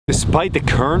Despite the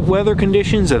current weather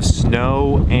conditions of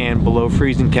snow and below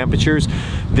freezing temperatures,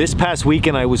 this past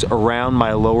weekend I was around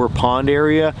my lower pond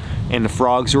area and the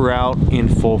frogs were out in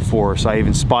full force. I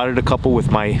even spotted a couple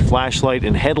with my flashlight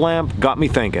and headlamp. Got me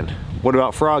thinking, what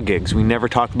about frog gigs? We never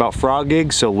talked about frog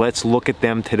gigs, so let's look at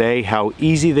them today, how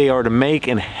easy they are to make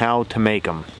and how to make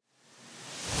them.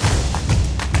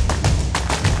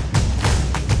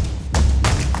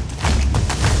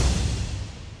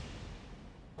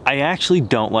 I actually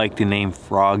don't like the name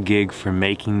frog gig for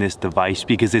making this device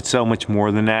because it's so much more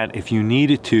than that. If you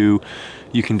needed to,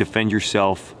 you can defend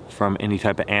yourself from any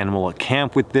type of animal at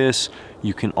camp with this.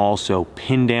 You can also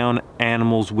pin down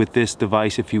animals with this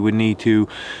device if you would need to.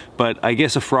 But I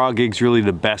guess a frog gig is really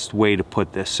the best way to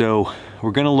put this. So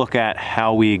we're gonna look at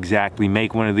how we exactly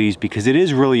make one of these because it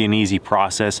is really an easy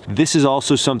process. This is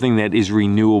also something that is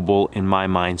renewable in my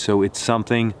mind. So it's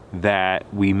something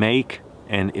that we make,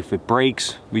 and if it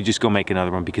breaks, we just go make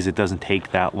another one because it doesn't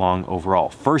take that long overall.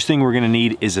 First thing we're gonna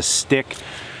need is a stick.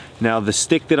 Now the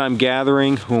stick that I'm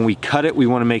gathering, when we cut it, we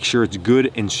wanna make sure it's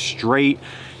good and straight.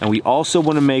 And we also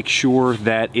wanna make sure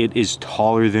that it is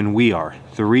taller than we are.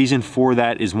 The reason for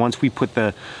that is once we put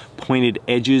the pointed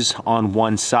edges on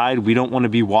one side, we don't wanna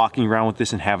be walking around with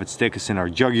this and have it stick us in our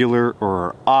jugular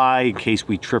or our eye in case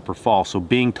we trip or fall. So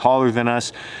being taller than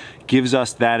us gives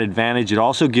us that advantage. It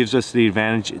also gives us the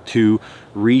advantage to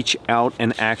reach out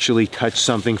and actually touch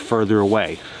something further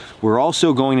away. We're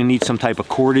also going to need some type of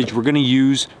cordage. We're going to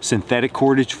use synthetic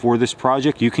cordage for this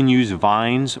project. You can use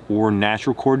vines or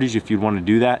natural cordage if you'd want to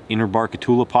do that. Inner bark of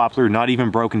tulip poplar, not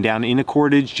even broken down in a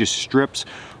cordage, just strips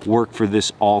work for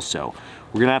this also.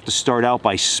 We're going to have to start out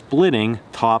by splitting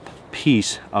top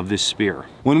piece of this spear.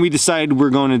 When we decide we're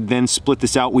going to then split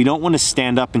this out, we don't want to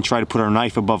stand up and try to put our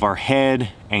knife above our head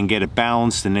and get it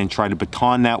balanced and then try to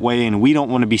baton that way, and we don't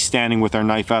want to be standing with our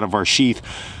knife out of our sheath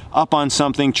up on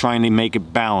something trying to make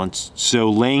it balanced. So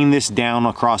laying this down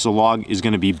across a log is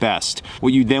going to be best.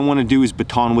 What you then want to do is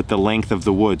baton with the length of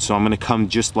the wood. So I'm going to come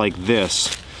just like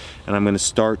this and I'm going to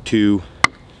start to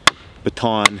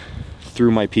baton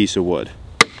through my piece of wood.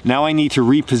 Now I need to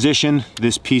reposition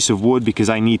this piece of wood because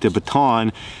I need to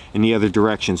baton in the other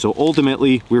direction. So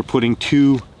ultimately, we're putting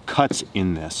two cuts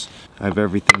in this. I have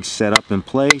everything set up in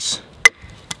place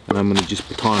and I'm gonna just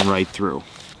baton right through.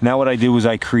 Now what I did was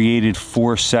I created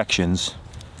 4 sections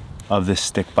of this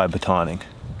stick by batoning.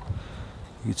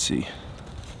 You can see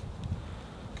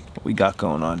what we got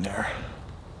going on there.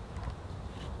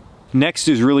 Next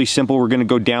is really simple. We're gonna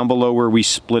go down below where we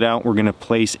split out. We're gonna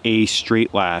place a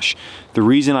straight lash. The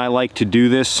reason I like to do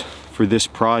this for this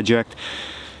project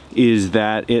is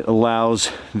that it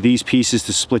allows these pieces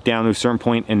to split down to a certain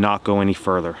point and not go any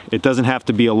further. It doesn't have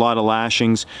to be a lot of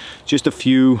lashings. Just a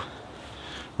few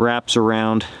wraps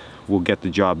around will get the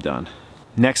job done.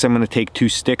 Next, I'm gonna take 2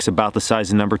 sticks about the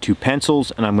size of number 2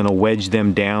 pencils and I'm gonna wedge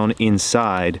them down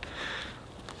inside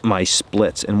my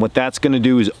splits. And what that's gonna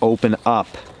do is open up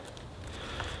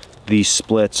these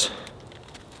splits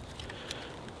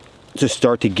to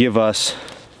start to give us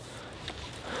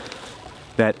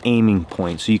that aiming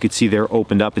point. So you can see they're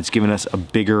opened up. It's giving us a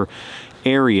bigger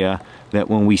area that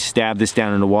when we stab this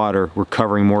down in the water, we're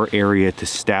covering more area to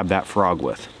stab that frog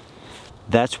with.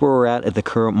 That's where we're at the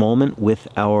current moment with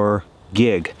our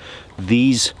gig.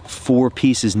 These 4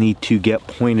 pieces need to get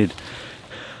pointed.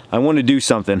 I want to do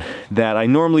something that I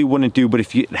normally wouldn't do, but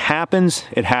if it happens,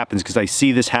 it happens, because I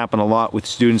see this happen a lot with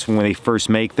students when they first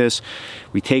make this.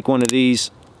 We take one of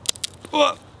these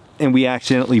and we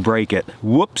accidentally break it.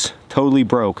 Whoops, totally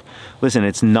broke. Listen,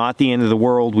 it's not the end of the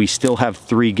world. We still have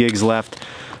 3 gigs left.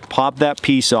 Pop that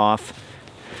piece off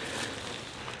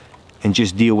and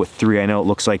just deal with 3. I know it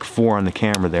looks like 4 on the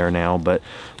camera there now, but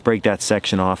break that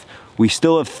section off. We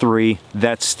still have 3.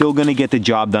 That's still gonna get the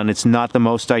job done. It's not the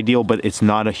most ideal, but it's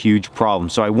not a huge problem.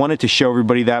 So I wanted to show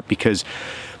everybody that because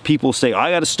people say,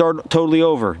 I gotta start totally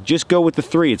over. Just go with the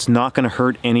 3. It's not gonna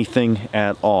hurt anything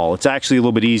at all. It's actually a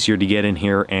little bit easier to get in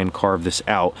here and carve this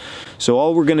out. So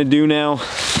all we're gonna do now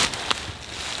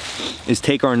is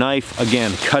take our knife,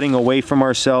 again, cutting away from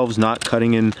ourselves, not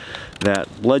cutting in that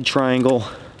blood triangle,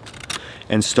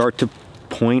 and start to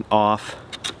point off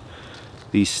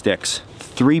these sticks.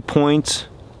 3 points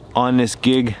on this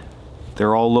gig.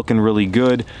 They're all looking really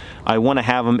good. I want to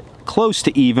have them close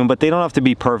to even, but they don't have to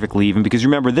be perfectly even, because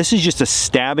remember, this is just a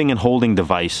stabbing and holding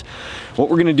device. What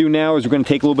we're going to do now is we're going to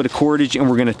take a little bit of cordage and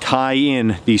we're going to tie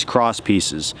in these cross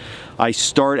pieces. I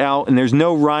start out, and there's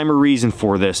no rhyme or reason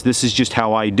for this. This is just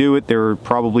how I do it. There are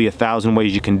probably 1,000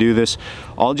 ways you can do this.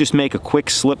 I'll just make a quick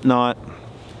slip knot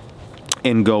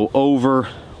and go over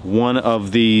one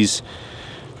of these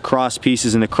cross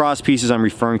pieces, and the cross pieces I'm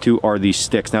referring to are these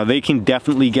sticks. Now they can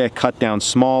definitely get cut down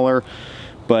smaller,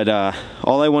 but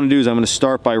all I want to do is I'm going to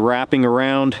start by wrapping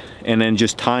around and then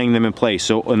just tying them in place.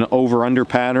 So an over-under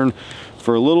pattern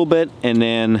for a little bit, and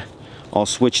then I'll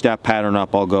switch that pattern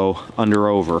up. I'll go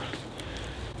under-over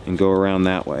and go around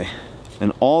that way.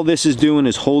 And all this is doing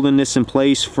is holding this in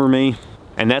place for me.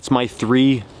 And that's my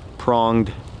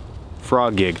 3-pronged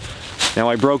frog gig. Now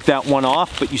I broke that one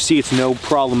off, but you see it's no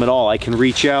problem at all. I can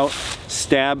reach out,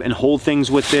 stab, and hold things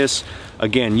with this.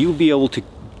 Again, you'll be able to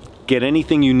get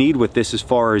anything you need with this as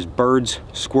far as birds,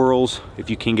 squirrels, if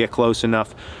you can get close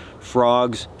enough,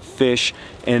 frogs, fish.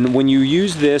 And when you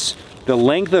use this, the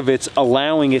length of it's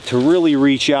allowing it to really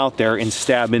reach out there and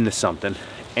stab into something.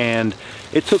 And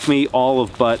it took me all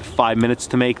of but 5 minutes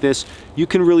to make this. You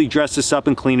can really dress this up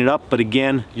and clean it up, but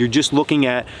again, you're just looking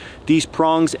at these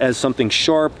prongs as something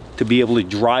sharp to be able to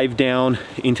drive down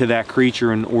into that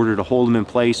creature in order to hold them in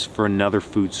place for another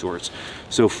food source.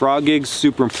 So frog gigs,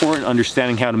 super important.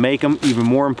 Understanding how to make them, even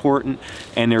more important.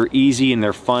 And they're easy and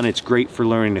they're fun. It's great for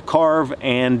learning to carve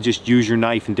and just use your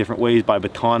knife in different ways by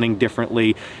batoning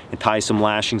differently and tie some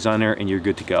lashings on there and you're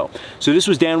good to go. So this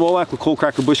was Dan Wolak with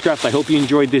Coalcracker Bushcraft. I hope you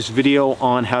enjoyed this video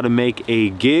on how to make a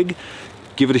gig.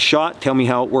 Give it a shot. Tell me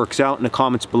how it works out in the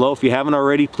comments below. If you haven't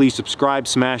already, please subscribe,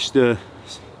 smash the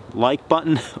like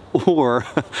button, or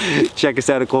check us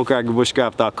out at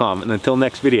coalcrackerbushcraft.com. And until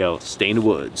next video, stay in the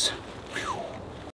woods.